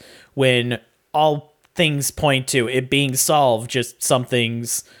yet. When all things point to it being solved, just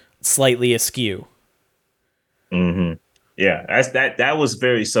something's slightly askew. Mm-hmm. Yeah, that was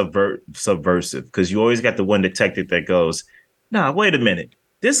very subversive because you always got the one detective that goes, "Nah, wait a minute.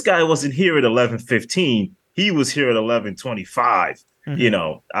 This guy wasn't here at 11:15. He was here at 11:25."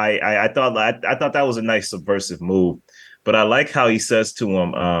 Mm-hmm. I thought that was a nice subversive move, but I like how he says to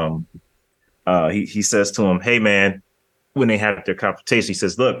him, he says to him, "Hey man," when they have their confrontation, he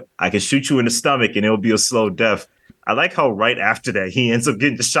says, "Look, I can shoot you in the stomach and it'll be a slow death." I like how right after that he ends up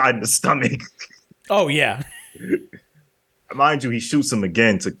getting the shot in the stomach. Oh, yeah. Mind you, he shoots him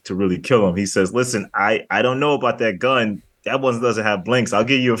again to really kill him. He says, "Listen, I don't know about that gun. That one doesn't have blinks. I'll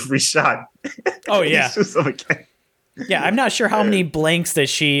give you a free shot." Oh, yeah. He shoots him again. Yeah, I'm not sure how many blanks that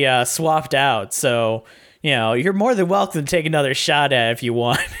she swapped out. So, you're more than welcome to take another shot at it if you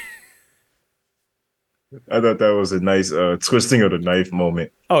want. I thought that was a nice twisting of the knife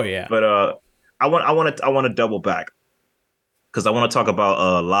moment. Oh, yeah. But I want to double back because I want to talk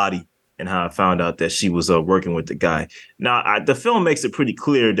about Lottie and how I found out that she was working with the guy. Now, the film makes it pretty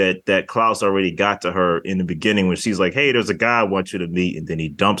clear that Klaus already got to her in the beginning when she's like, "Hey, there's a guy I want you to meet," and then he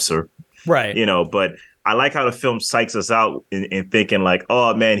dumps her. Right. But I like how the film psychs us out in thinking like,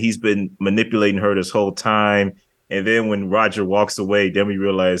 oh man, he's been manipulating her this whole time. And then when Roger walks away, then we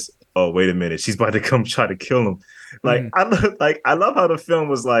realize, oh, wait a minute, she's about to come try to kill him. Like I love how the film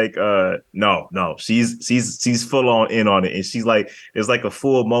was like, no, she's full on in on it, and she's like, there's like a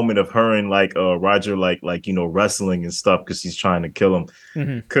full moment of her and like Roger like wrestling and stuff because she's trying to kill him.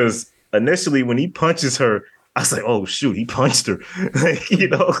 Because initially when he punches her, I was like, oh shoot, he punched her. Like,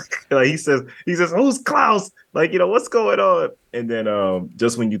 like he says, who's Klaus? Like, what's going on? And then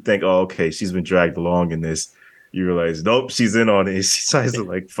just when you think, oh, okay, she's been dragged along in this, you realize, nope, she's in on it. She tries to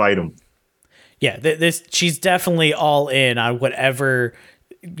like fight him. Yeah, she's definitely all in on whatever,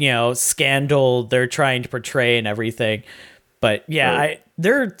 scandal they're trying to portray and everything. But yeah, right.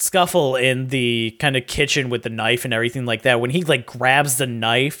 Their scuffle in the kind of kitchen with the knife and everything like that, when he like grabs the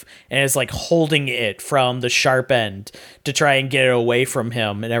knife and is like holding it from the sharp end to try and get it away from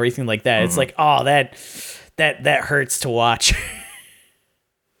him and everything like that, it's like, oh, that hurts to watch.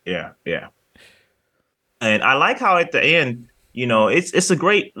 Yeah. And I like how at the end, it's a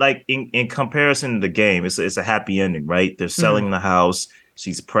great, like in comparison to the game, it's a happy ending, right? They're selling the house.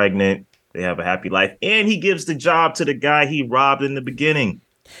 She's pregnant. They have a happy life. And he gives the job to the guy he robbed in the beginning.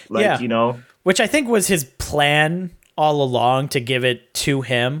 Like, which I think was his plan all along, to give it to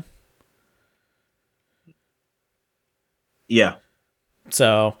him. Yeah.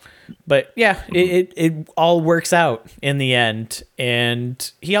 So, but yeah, it all works out in the end.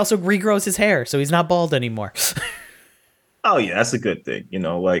 And he also regrows his hair, so he's not bald anymore. Oh yeah, that's a good thing.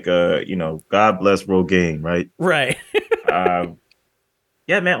 God bless Rogaine, right? Right.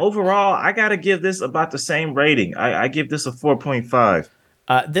 Yeah, man, overall, I got to give this about the same rating. I give this a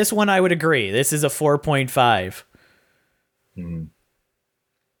 4.5. This one I would agree. This is a 4.5. Mm-hmm.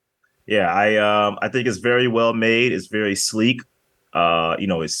 Yeah, I think it's very well made. It's very sleek.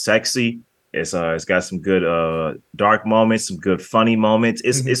 It's sexy. It's got some good dark moments, some good funny moments.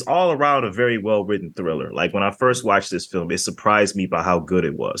 It's all around a very well written thriller. Like when I first watched this film, it surprised me by how good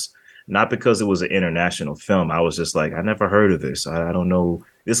it was. Not because it was an international film. I was just like, I never heard of this. I don't know.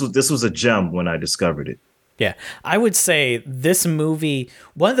 This was a gem when I discovered it. Yeah, I would say this movie,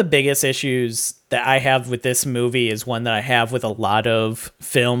 one of the biggest issues that I have with this movie is one that I have with a lot of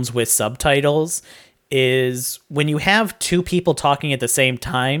films with subtitles, is when you have two people talking at the same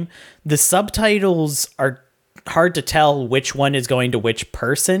time, the subtitles are hard to tell which one is going to which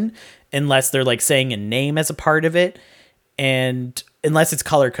person unless they're like saying a name as a part of it. And unless it's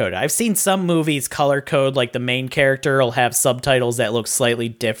color coded. I've seen some movies color code, like the main character will have subtitles that look slightly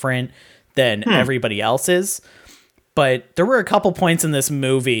different than everybody else's. But there were a couple points in this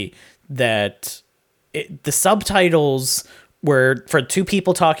movie that the subtitles were for two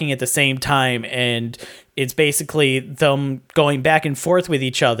people talking at the same time, and it's basically them going back and forth with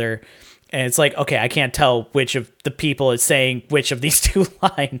each other. And it's like, okay, I can't tell which of the people is saying which of these two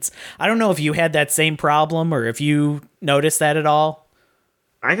lines. I don't know if you had that same problem or if you noticed that at all.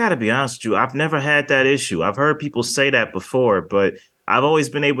 I gotta be honest with you. I've never had that issue. I've heard people say that before, but I've always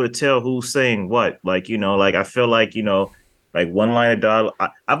been able to tell who's saying what. Like, like I feel like, like one line of dialogue.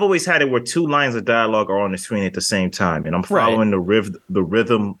 I've always had it where two lines of dialogue are on the screen at the same time, and I'm Right. following the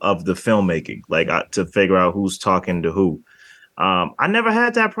rhythm of the filmmaking, like to figure out who's talking to who. I never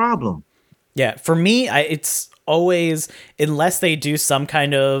had that problem. Yeah, for me, it's always, unless they do some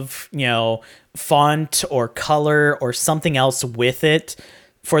kind of, font or color or something else with it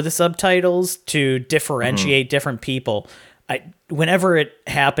for the subtitles to Hmm. differentiate different people. Whenever it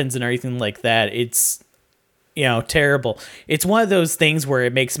happens and everything like that, it's terrible. It's one of those things where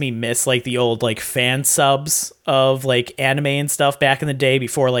it makes me miss like the old like fan subs of like anime and stuff back in the day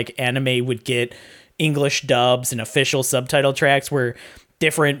before like anime would get English dubs and official subtitle tracks where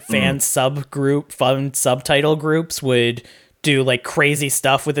different fun subtitle groups would do like crazy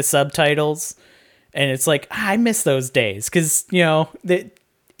stuff with the subtitles. And it's like, I miss those days because,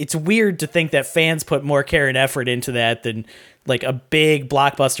 it's weird to think that fans put more care and effort into that than like a big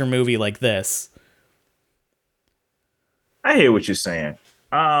blockbuster movie like this. I hear what you're saying.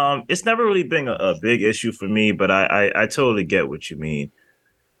 It's never really been a big issue for me, but I totally get what you mean.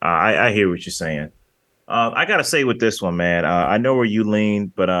 I hear what you're saying. I gotta say with this one, man. I know where you lean,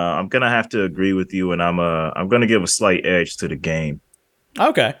 but I'm gonna have to agree with you, and I'm gonna give a slight edge to the game.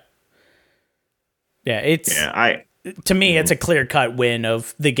 Okay. Yeah, Yeah, I. to me, it's Mhm. a clear cut win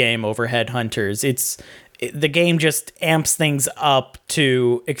of the game over Headhunters. The game just amps things up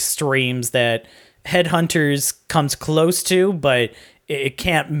to extremes that Headhunters comes close to, but it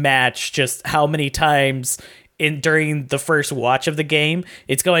can't match just how many times in during the first watch of the game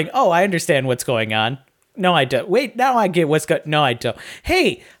it's going, oh, I understand what's going on. No, I don't. Wait, now I get what's going. No, I don't.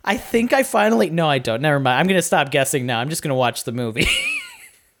 Hey, I think I finally. No, I don't. Never mind. I'm gonna stop guessing now. I'm just gonna watch the movie.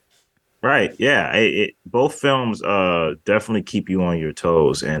 Right. Yeah. Both films definitely keep you on your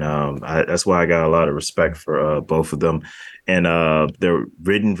toes, and that's why I got a lot of respect for both of them, and they're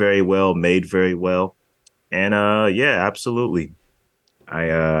written very well, made very well, and yeah, absolutely.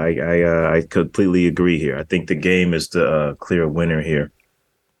 I completely agree here. I think the game is the clear winner here.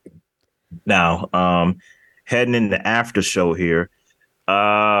 Now, heading into Aftershow here.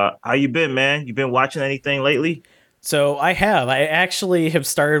 How you been, man? You been watching anything lately? So I have. I actually have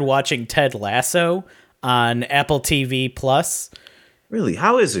started watching Ted Lasso on Apple TV Plus. Really?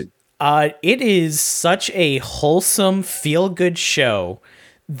 How is it? It is such a wholesome, feel good show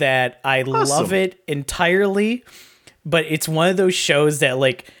that I love Awesome. it entirely. But it's one of those shows that,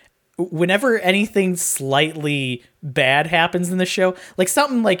 like, whenever anything slightly bad happens in the show, like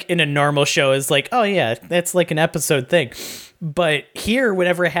something like in a normal show is like, oh yeah, that's like an episode thing. But here,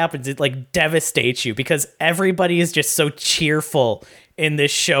 whenever it happens, it like devastates you because everybody is just so cheerful in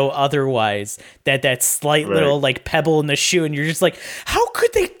this show otherwise that slight Right. little like pebble in the shoe and you're just like, how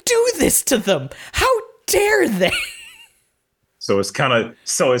could they do this to them? How dare they? So it's kind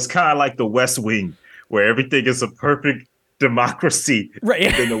of like the West Wing, where everything is a perfect democracy, Right.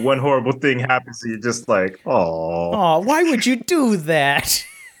 and then the one horrible thing happens, and you're just like, oh, Oh, why would you do that?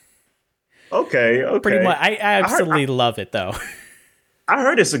 okay, Pretty much. okay. I I heard I, absolutely love it though. I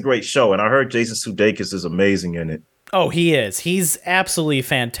heard it's a great show, and I heard Jason Sudeikis is amazing in it. Oh, he is. He's absolutely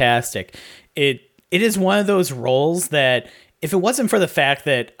fantastic. It is one of those roles that if it wasn't for the fact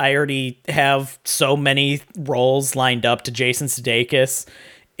that I already have so many roles lined up to Jason Sudeikis,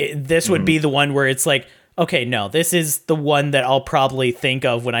 this would Hmm. be the one where it's like, okay, no, this is the one that I'll probably think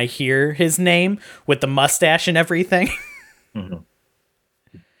of when I hear his name with the mustache and everything. Hmm.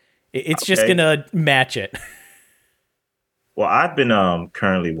 It's just Okay. gonna match it. Well, I've been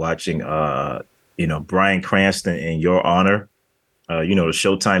currently watching Bryan Cranston in Your Honor, the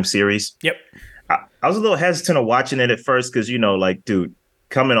Showtime series. Yep. I was a little hesitant of watching it at first because, like, dude,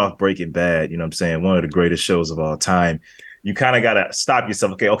 coming off Breaking Bad, you know what I'm saying? One of the greatest shows of all time. You kind of got to stop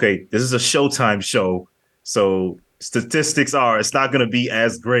yourself. Okay, this is a Showtime show. So statistics are it's not going to be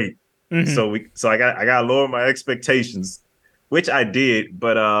as great. Hmm. So I got to lower my expectations, which I did.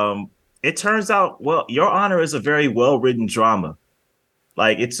 But it turns out, well, Your Honor is a very well-written drama.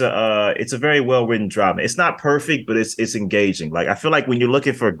 Like it's a very well-written drama. It's not perfect, but it's engaging. Like I feel like when you're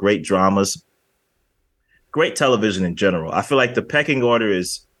looking for great dramas, great television in general. I feel like the pecking order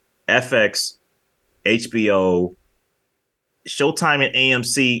is FX, HBO, Showtime, and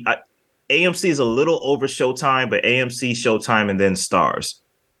AMC. AMC is a little over Showtime, but AMC, Showtime, and then Stars.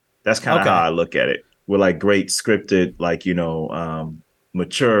 That's kind of how Okay. I look at it. We're like great scripted, like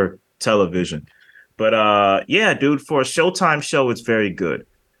mature television. But yeah, dude, for a Showtime show, it's very good.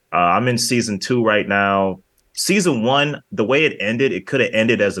 I'm in season 2 right now. Season 1, the way it ended, it could have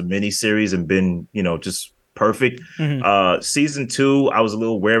ended as a mini series and been, just perfect. Mhm. Season 2, I was a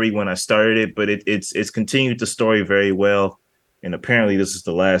little wary when I started it, but it's continued the story very well. And apparently this is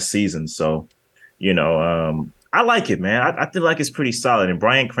the last season. So, I like it, man. I feel like it's pretty solid. And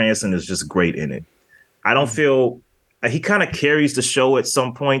Bryan Cranston is just great in it. I don't feel he kind of carries the show at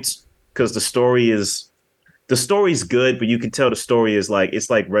some points because the story's good, but you can tell the story is like it's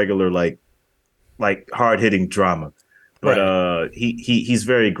like regular like hard hitting drama. But Right. he's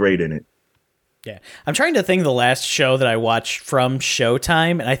very great in it. Yeah. I'm trying to think of the last show that I watched from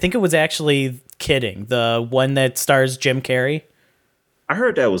Showtime, and I think it was actually Kidding, the one that stars Jim Carrey. I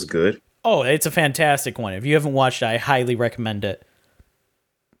heard that was good. Oh, it's a fantastic one. If you haven't watched it, I highly recommend it.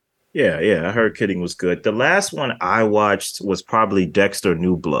 Yeah, I heard Kidding was good. The last one I watched was probably Dexter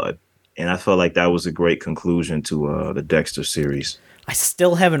New Blood, and I felt like that was a great conclusion to the Dexter series. I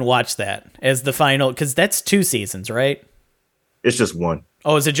still haven't watched that as the final, because that's 2 seasons, right? It's just one.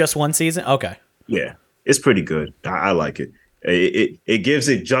 Oh, is it just 1 season? Okay. Yeah, it's pretty good. I like it. It gives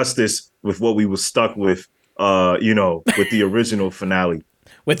it justice with what we were stuck with, with the original finale.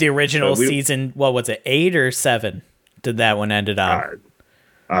 With the original season, what was it, 8 or 7? Did that one ended on?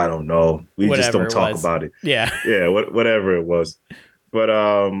 I don't know. We just Whatever don't talk was. about it. Yeah. Yeah, whatever it was. But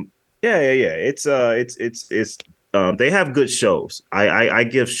yeah. It's they have good shows. I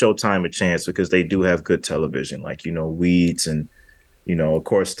give Showtime a chance because they do have good television, like Weeds and of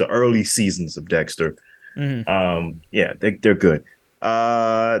course the early seasons of Dexter. Yeah, they're good.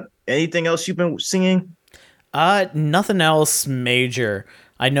 Anything else you've been seeing? Nothing else major.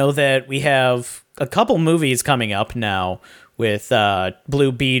 I know that we have a couple movies coming up now with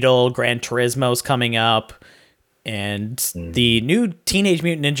Blue Beetle, Gran Turismo's coming up, and the new Teenage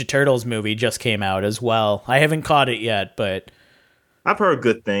Mutant Ninja Turtles movie just came out as well. I haven't caught it yet, but I've heard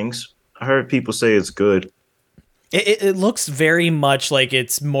good things. I heard people say it's good. it looks very much like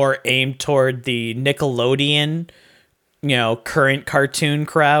it's more aimed toward the Nickelodeon, current cartoon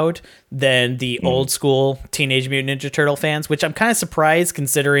crowd than the old school Teenage Mutant Ninja Turtle fans, which I'm kind of surprised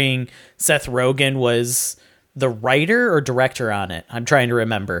considering Seth Rogen was the writer or director on it. I'm trying to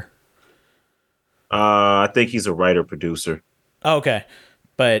remember. I think he's a writer producer. Okay.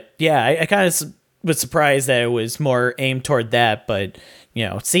 But yeah, I kind of was surprised that it was more aimed toward that, but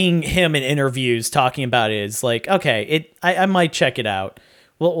seeing him in interviews talking about it is like, okay, I might check it out.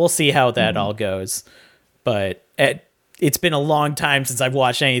 We'll see how that all goes. But it's been a long time since I've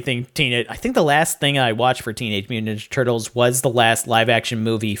watched anything teenage. I think the last thing I watched for Teenage Mutant Ninja Turtles was the last live action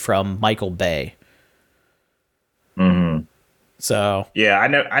movie from Michael Bay. So yeah,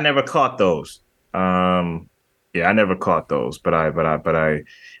 I never caught those. Yeah, I never caught those, but I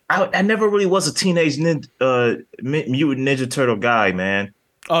never really was a Mutant Ninja Turtle guy, man.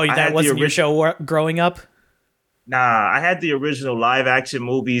 oh, that wasn't your show growing up? Nah, I had the original live action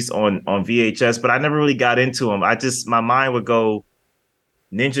movies on VHS, but I never really got into them. My mind would go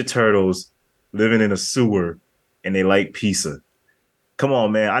Ninja Turtles living in a sewer and they like pizza. Come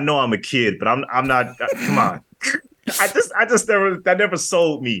on, man. I know I'm a kid, but I'm not. Come on. That never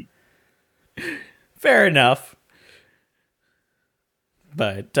sold me. Fair enough.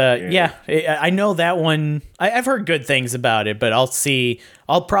 But yeah, I know that one. I've heard good things about it, but I'll see.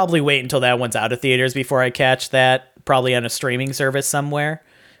 I'll probably wait until that one's out of theaters before I catch that, probably on a streaming service somewhere.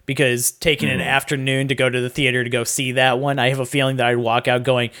 Because taking an afternoon to go to the theater to go see that one, I have a feeling that I'd walk out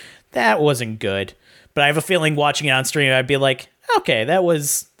going, that wasn't good. But I have a feeling watching it on stream, I'd be like, okay, that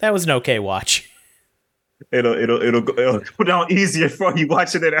was an okay watch. It'll go down easier for you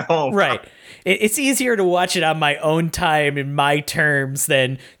watching it at home. Right. It's easier to watch it on my own time in my terms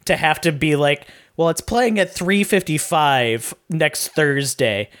than to have to be like, well, it's playing at 3:55 next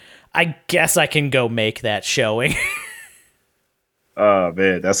Thursday. I guess I can go make that showing. Oh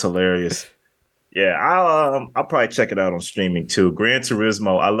man, that's hilarious. Yeah, I'll probably check it out on streaming too. Gran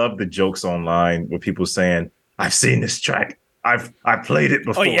Turismo, I love the jokes online with people saying, "I've seen this track. I played it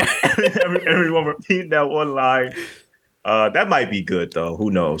before." Oh, yeah. Everyone repeating that one line. That might be good though.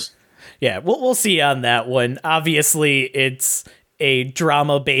 Who knows? Yeah, we'll see on that one. Obviously, it's a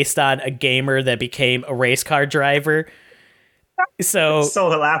drama based on a gamer that became a race car driver. So It's so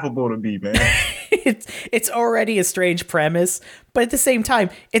laughable to me, man. it's already a strange premise, but at the same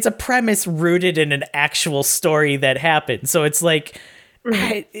time, it's a premise rooted in an actual story that happened. So it's like,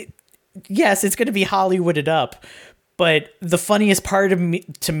 yes, it's going to be Hollywooded up, but the funniest part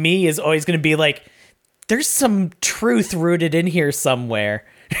to me is always going to be like, there's some truth rooted in here somewhere.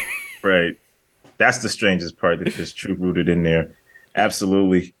 Right. That's the strangest part, that there's truth rooted in there.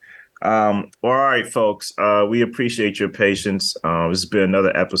 Absolutely. All right, folks. We appreciate your patience. This has been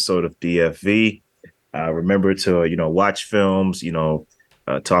another episode of DFV. Remember to, watch films,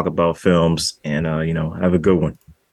 talk about films, and have a good one.